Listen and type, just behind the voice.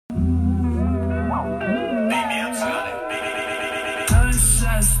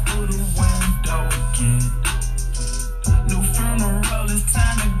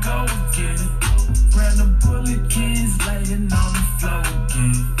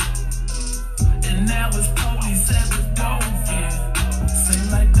now it's police at the door. Yeah.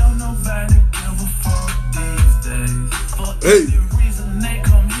 Seem like don't nobody give a fuck these days. For every reason they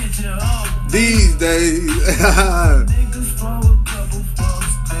come hit you up these days. Niggas for a couple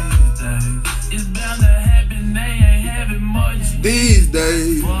fucks these days. It's bound to happen, they ain't having much these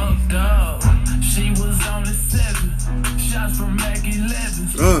days. Fucked up. She was only 7. Shots from Mac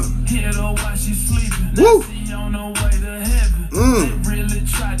 11. Hit her while she sleeping. Now she on her way to heaven. They really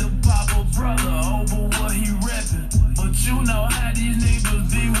tried to pop her brother over what he reppin'. But you know how these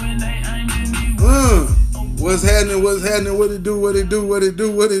niggas be when they ain't in these What's happening? What's happening? What it do? What it do? What it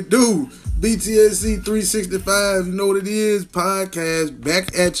do? What it do? BTSC 365, you know what it is, podcast,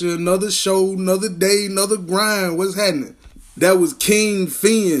 back at you, another show, another day, another grind, what's happening? That was King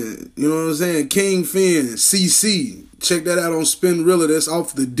Finn, you know what I'm saying, King Finn, CC, check that out on Spinrilla, that's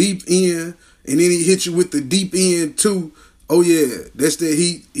off the deep end, and then he hit you with the deep end too. Oh yeah, that's the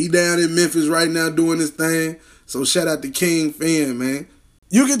he down in Memphis right now doing his thing, so shout out to King Finn, man.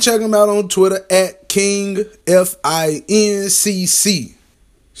 You can check him out on Twitter at King FINCC,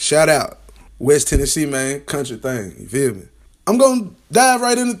 shout out. West Tennessee, man, country thing, you feel me? I'm going to dive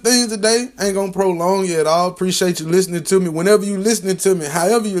right into things today. I ain't going to prolong you at all. Appreciate you listening to me. Whenever you listening to me,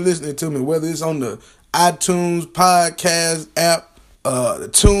 however you're listening to me, whether it's on the iTunes podcast app, the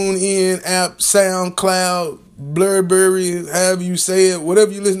TuneIn app, SoundCloud, Blurberry, however you say it,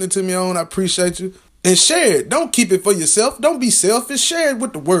 whatever you're listening to me on, I appreciate you. And share it. Don't keep it for yourself. Don't be selfish. Share it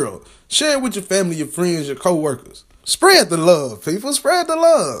with the world. Share it with your family, your friends, your co-workers. Spread the love, people. Spread the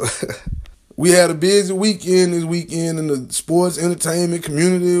love. We had a busy weekend this weekend in the sports, entertainment,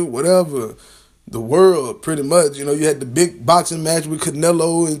 community, whatever. The world, pretty much. You know, you had the big boxing match with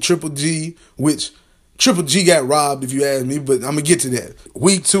Canelo and Triple G, which Triple G got robbed, if you ask me, but I'm going to get to that.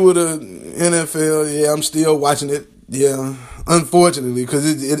 Week 2 of the NFL, yeah, I'm still watching it. Yeah, unfortunately, because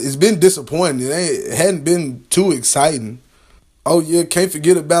it's been disappointing. It hadn't been too exciting. Oh, yeah, can't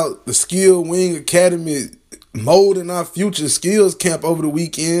forget about the Skill Wing Academy molding our future skills camp over the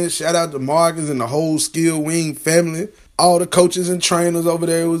weekend. Shout out to Marcus and the whole Skill Wing family. All the coaches and trainers over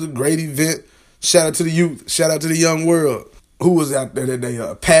there. It was a great event. Shout out to the youth. Shout out to the young world. Who was out there that day?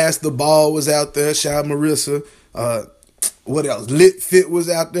 Pass the Ball was out there. Shout out Marissa. What else? Lit Fit was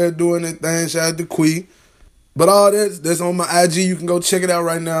out there doing their thing. Shout out to Quee. But all that's on my IG. You can go check it out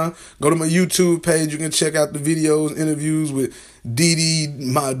right now. Go to my YouTube page. You can check out the videos, interviews with Didi,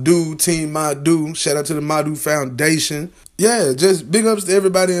 Madu, Team Madu. Shout out to the Madu Foundation. Yeah, just big ups to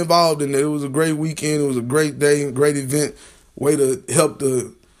everybody involved in it. It was a great weekend. It was a great day, great event. Way to help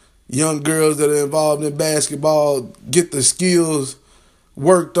the young girls that are involved in basketball get the skills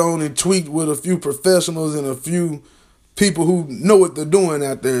worked on and tweaked with a few professionals and a few people who know what they're doing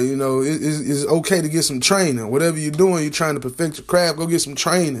out there. You know, it's okay to get some training. Whatever you're doing, you're trying to perfect your craft, go get some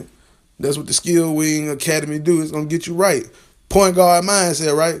training. That's what the Skill Wing Academy do. It's going to get you right. Point guard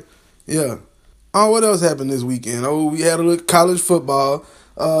mindset, right? Yeah. Oh, what else happened this weekend? Oh, we had a little college football.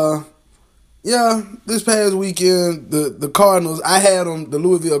 Yeah, this past weekend, the Cardinals, I had them, the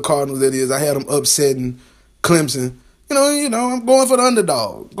Louisville Cardinals, that is, I had them upsetting Clemson. You know, I'm going for the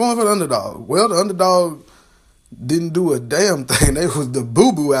underdog. Well, the underdog didn't do a damn thing. They was the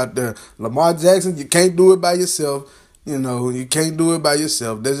boo-boo out there. Lamar Jackson, you can't do it by yourself. You know, you can't do it by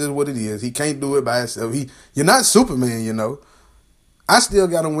yourself. That's just what it is. He can't do it by himself. You're not Superman, you know. I still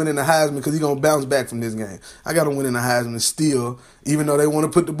got him winning the Heisman because he's going to bounce back from this game. I got him winning the Heisman still, even though they want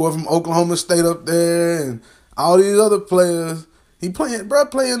to put the boy from Oklahoma State up there and all these other players. He playing all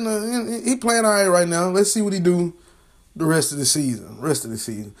right right now. Let's see what he do the rest of the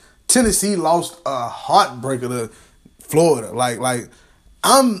season. Tennessee lost a heartbreaker to Florida. Like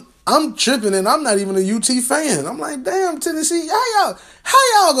I'm tripping and I'm not even a UT fan. I'm like, damn, Tennessee, how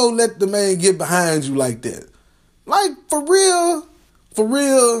y'all gonna let the man get behind you like that? Like, for real,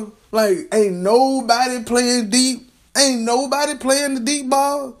 like, ain't nobody playing deep. Ain't nobody playing the deep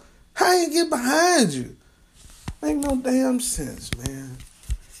ball. How you get behind you? Make no damn sense, man.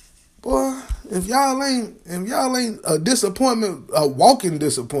 Boy, if y'all ain't a disappointment, a walking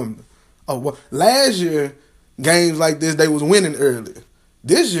disappointment. Last year, games like this, they was winning early.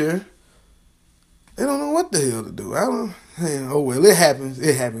 This year, they don't know what the hell to do. It happens.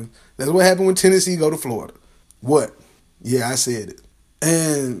 That's what happened when Tennessee go to Florida. What? Yeah, I said it.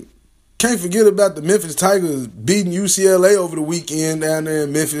 And can't forget about the Memphis Tigers beating UCLA over the weekend down there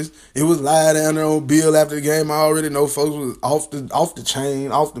in Memphis. It was live down there on Bill after the game. I already know folks was off the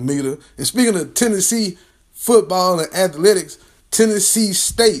chain, off the meter. And speaking of Tennessee football and athletics, Tennessee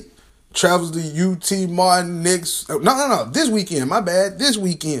State travels to UT Martin this weekend. My bad. This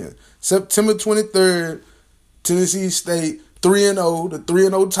weekend, September 23rd, Tennessee State 3-0. The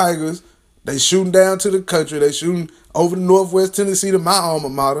 3-0 Tigers They shooting down to the country. They shooting over to Northwest Tennessee to my alma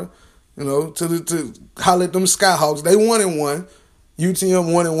mater. To holler at them Skyhawks. They 1-1.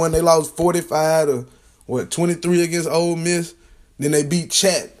 UTM 1-1. They lost 45 to 23 against Ole Miss. Then they beat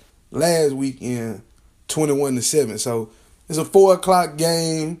Chat last weekend 21-7. So it's a 4:00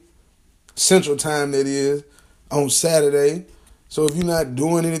 game, Central Time that is, on Saturday. So if you're not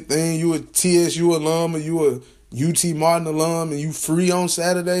doing anything, you a TSU alum or you a UT Martin alum and you free on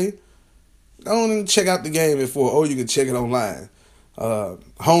Saturday, go on and check out the game at 4, or you can check it online.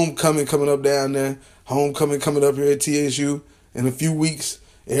 Homecoming coming up down there. Homecoming coming up here at TSU in a few weeks.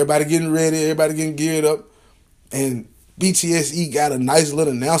 Everybody getting ready. Everybody getting geared up. And BTSE got a nice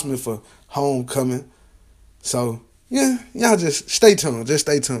little announcement for homecoming. So, yeah, y'all just stay tuned. Just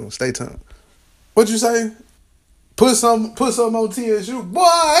stay tuned. Stay tuned. What you say? Put some on TSU. Boy,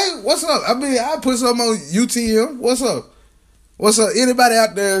 hey, what's up? I put something on UTM. What's up? What's up? Anybody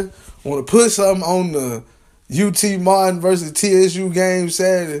out there want to put something on the UT Martin versus TSU game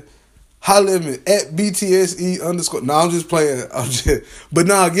Saturday? Holler at me at BTSE_. No, I'm just playing. But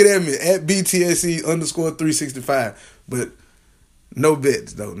no, get at me at BTSE_365. But no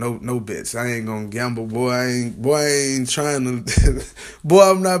bets though. No bets. I ain't gonna gamble, boy. I ain't trying to. Boy,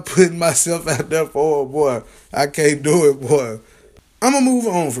 I'm not putting myself out there for it, boy. I can't do it, boy. I'm gonna move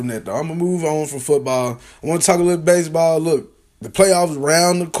on from that though. I'm gonna move on from football. I want to talk a little baseball. Look, the playoffs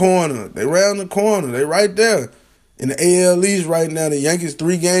round the corner. They round the corner. They right there. In the AL East right now, the Yankees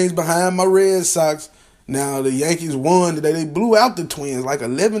 3 games behind my Red Sox. Now, the Yankees won today. They blew out the Twins like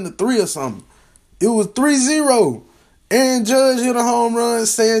 11-3 or something. It was 3-0. Aaron Judge hit a home run.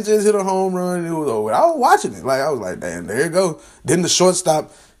 Sanchez hit a home run. It was over. I was watching it. I was like, damn, there you go. Then the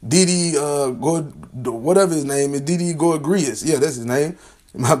shortstop, Didi, whatever his name is, Didi Gregorius. Yeah, that's his name.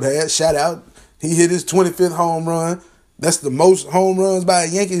 My bad. Shout out. He hit his 25th home run. That's the most home runs by a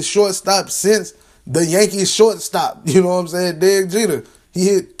Yankees shortstop since the Yankees shortstop. You know what I'm saying? Derek Jeter. He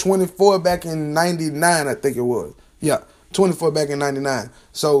hit 24 back in 99, I think it was. Yeah, 24 back in 99.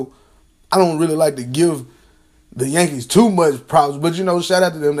 So I don't really like to give the Yankees too much props, but shout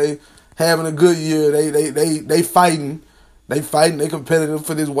out to them. They having a good year. They fighting. They competitive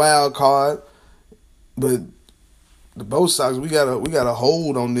for this wild card. But the both Sox, we got a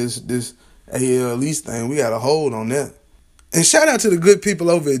hold on this AL East thing. We got a hold on that. And shout out to the good people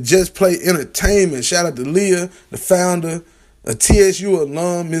over at Just Play Entertainment. Shout out to Leah, the founder, a TSU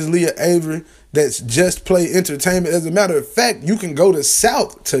alum, Ms. Leah Avery. That's Just Play Entertainment. As a matter of fact, you can go to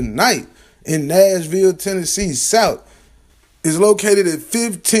South tonight in Nashville, Tennessee. South is located at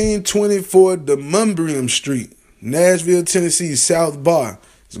 1524 Demonbreun Street, Nashville, Tennessee, South Bar.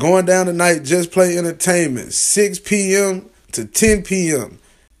 It's going down tonight, Just Play Entertainment, 6 p.m. to 10 p.m.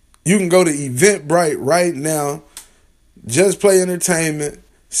 You can go to Eventbrite right now. Just Play Entertainment,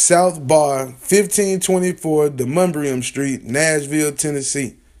 South Bar, 1524 Demonbreun Street, Nashville,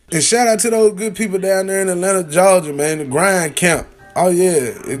 Tennessee. And shout out to those good people down there in Atlanta, Georgia, man, the Grind Camp. Oh,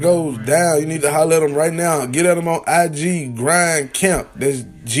 yeah, it goes down. You need to holler at them right now. Get at them on IG, Grind Camp. That's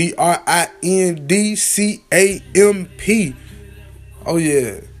GRINDCAMP. Oh,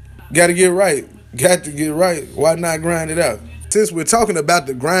 yeah. Got to get right. Got to get right. Why not grind it out? Since we're talking about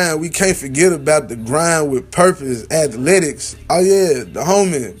the grind, we can't forget about the grind with purpose athletics. Oh, yeah, the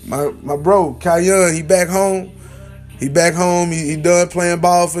homie, my bro, Kyan, he back home. He done playing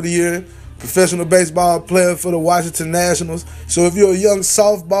ball for the year. Professional baseball player for the Washington Nationals. So if you're a young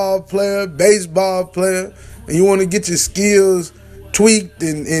softball player, baseball player, and you want to get your skills tweaked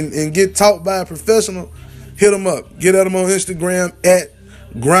and get taught by a professional, hit him up. Get at him on Instagram at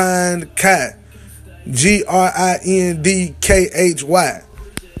GrindKhy. GRINDKHY.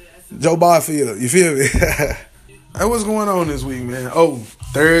 Joe Barfield, you feel me? Hey, what's going on this week, man? Oh,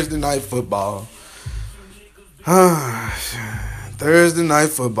 Thursday night football. Thursday night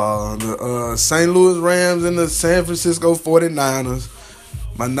football. The St. Louis Rams and the San Francisco 49ers.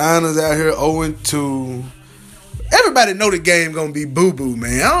 My Niners out here 0-2. Everybody know the game gonna be boo-boo,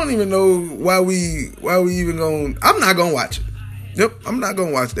 man. I don't even know why we even gonna. I'm not gonna watch it. Yep, I'm not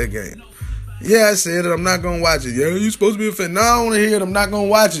gonna watch that game. Yeah, I said it. I'm not going to watch it. Yeah, you supposed to be a fan. No, I don't want to hear it. I'm not going to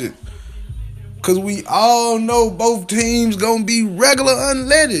watch it. Because we all know both teams going to be regular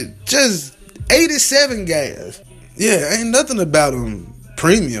unleaded. Just 87 gas. Yeah, ain't nothing about them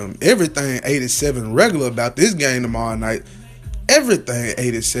premium. Everything 87 regular about this game tomorrow night. Everything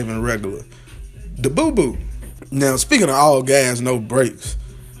 87 regular. The boo-boo. Now, speaking of all gas, no brakes.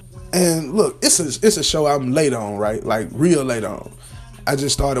 And look, it's a show I'm late on, right? Like, real late on. I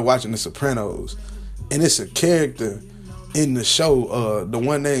just started watching The Sopranos, and it's a character in the show, the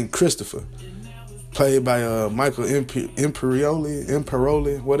one named Christopher. played by Michael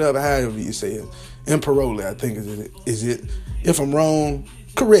Imperioli, whatever, however you say it. Imperioli, I think is it. If I'm wrong,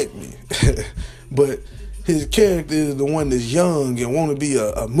 correct me. But his character is the one that's young and want to be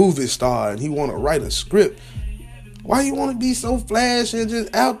a movie star, and he want to write a script. Why you want to be so flash and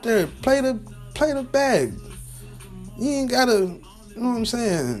just out there play the bag? You ain't gotta, you know what I'm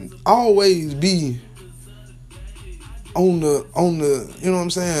saying, always be on the you know what I'm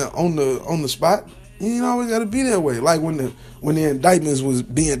saying, on the spot. You ain't always gotta be that way. Like when the indictments was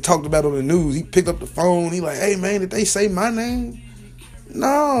being talked about on the news, he picked up the phone, he like, hey man, did they say my name?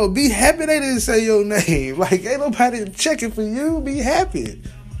 No, be happy they didn't say your name. Like, ain't nobody checking for you. Be happy.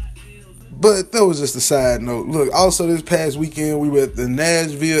 But that was just a side note. Look, also this past weekend, we were at the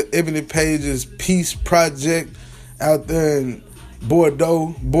Nashville Ebony Pages Peace Project out there in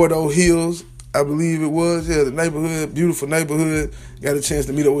Bordeaux Hills, I believe it was. Yeah, the neighborhood, beautiful neighborhood. Got a chance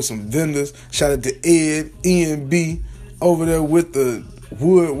to meet up with some vendors. Shout out to Ed, E&B, over there with the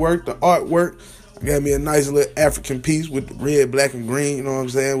woodwork, the artwork. Got me a nice little African piece with the red, black, and green, you know what I'm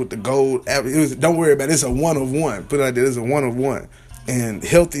saying, with the gold. Don't worry about it. It's a one of one. Put it out there. It's a one of one. And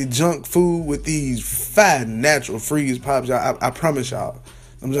healthy junk food with these 5 natural freeze pops. I promise y'all.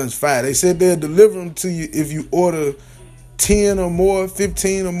 I'm just 5. They said they'll deliver them to you if you order 10 or more,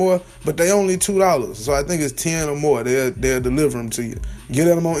 15 or more, but they only $2. So I think it's 10 or more. They'll deliver them to you. Get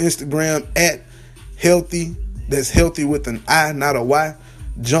them on Instagram at healthy. That's healthy with an I, not a Y.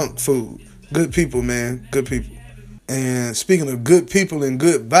 Junk food. Good people, man. Good people. And speaking of good people and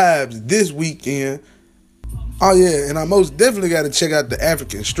good vibes, this weekend, oh yeah, and I most definitely got to check out the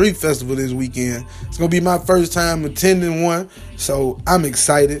African Street Festival this weekend. It's going to be my first time attending one, so I'm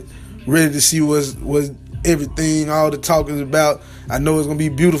excited, ready to see what's everything, all the talk is about. I know it's going to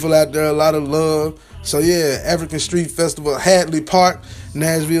be beautiful out there, a lot of love. So yeah, African Street Festival, Hadley Park,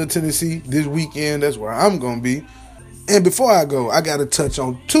 Nashville, Tennessee, this weekend. That's where I'm going to be. And before I go, I got to touch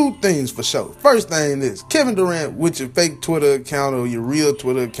on 2 things for sure. First thing is, Kevin Durant with your fake Twitter account or your real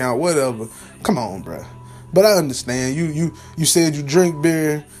Twitter account, whatever. Come on, bro. But I understand. You said you drink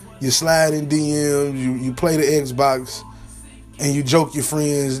beer, you slide in DMs, you play the Xbox, and you joke your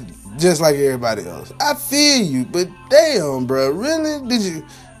friends just like everybody else. I feel you, but damn, bro, really?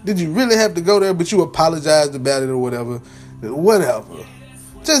 Did you really have to go there? But you apologized about it or whatever. Whatever.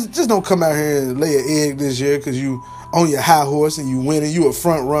 Just don't come out here and lay an egg this year because you on your high horse and you winning. You a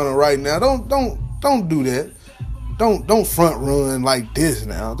front runner right now. Don't do that. Don't front run like this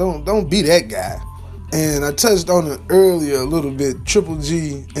now. Don't be that guy. And I touched on it earlier a little bit. Triple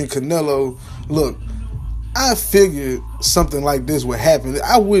G and Canelo. Look, I figured something like this would happen.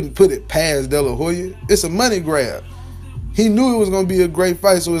 I wouldn't put it past De La Hoya. It's a money grab. He knew it was going to be a great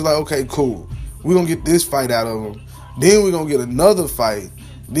fight, so it's like, okay, cool. We're going to get this fight out of him. Then we're going to get another fight.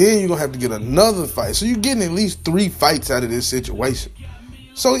 Then you're going to have to get another fight. So you're getting at least 3 fights out of this situation.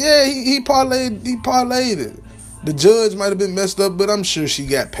 So yeah, he parlayed it. The judge might have been messed up, but I'm sure she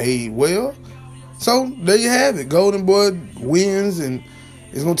got paid well. So there you have it. Golden Boy wins, and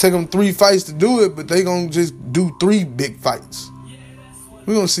it's going to take them 3 fights to do it, but they going to just do 3 big fights.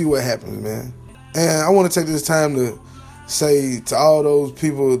 We're going to see what happens, man. And I want to take this time to say to all those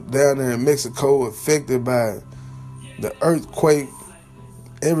people down there in Mexico affected by the earthquake,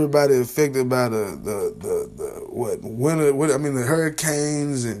 everybody affected by the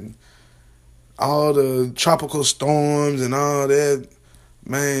hurricanes and all the tropical storms and all that,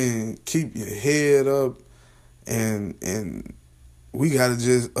 man, keep your head up and we gotta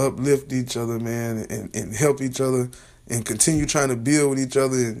just uplift each other, man, and help each other and continue trying to build with each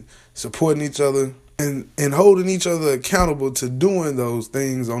other and supporting each other and holding each other accountable to doing those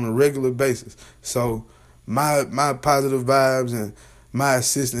things on a regular basis. So my positive vibes and my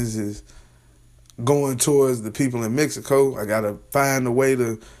assistance is going towards the people in Mexico. I got to find a way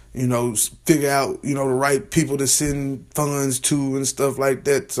to, figure out, the right people to send funds to and stuff like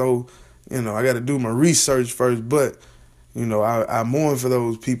that. So, I got to do my research first. But, I mourn for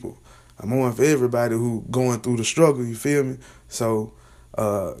those people. I mourn for everybody who going through the struggle, you feel me? So,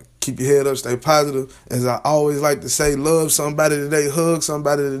 keep your head up, stay positive. As I always like to say, love somebody today, hug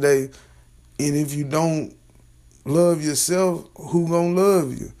somebody today. And if you don't love yourself, who gonna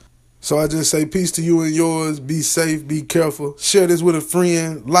love you? So I just say peace to you and yours. Be safe, be careful. Share this with a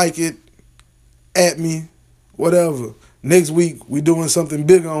friend, like it, at me, whatever. Next week, we doing something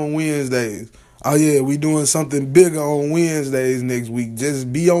bigger on Wednesdays. Oh yeah, we doing something bigger on Wednesdays next week.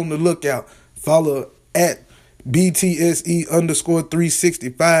 Just be on the lookout. Follow at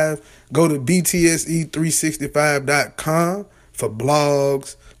BTSE_365. Go to BTSE365.com for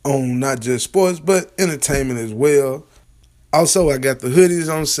blogs on not just sports, but entertainment as well. Also, I got the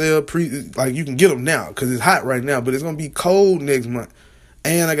hoodies on sale. Like, you can get them now because it's hot right now, but it's going to be cold next month.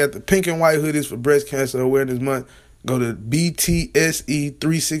 And I got the pink and white hoodies for Breast Cancer Awareness Month. Go to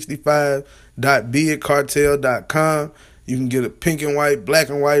btse365.bigcartel.com. You can get a pink and white, black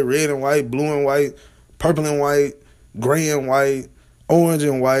and white, red and white, blue and white, purple and white, gray and white, orange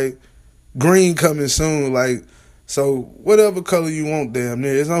and white, green coming soon. Like, so whatever color you want, damn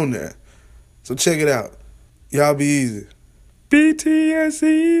near, it's on there. So check it out. Y'all be easy.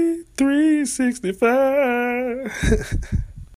 BTSE 365.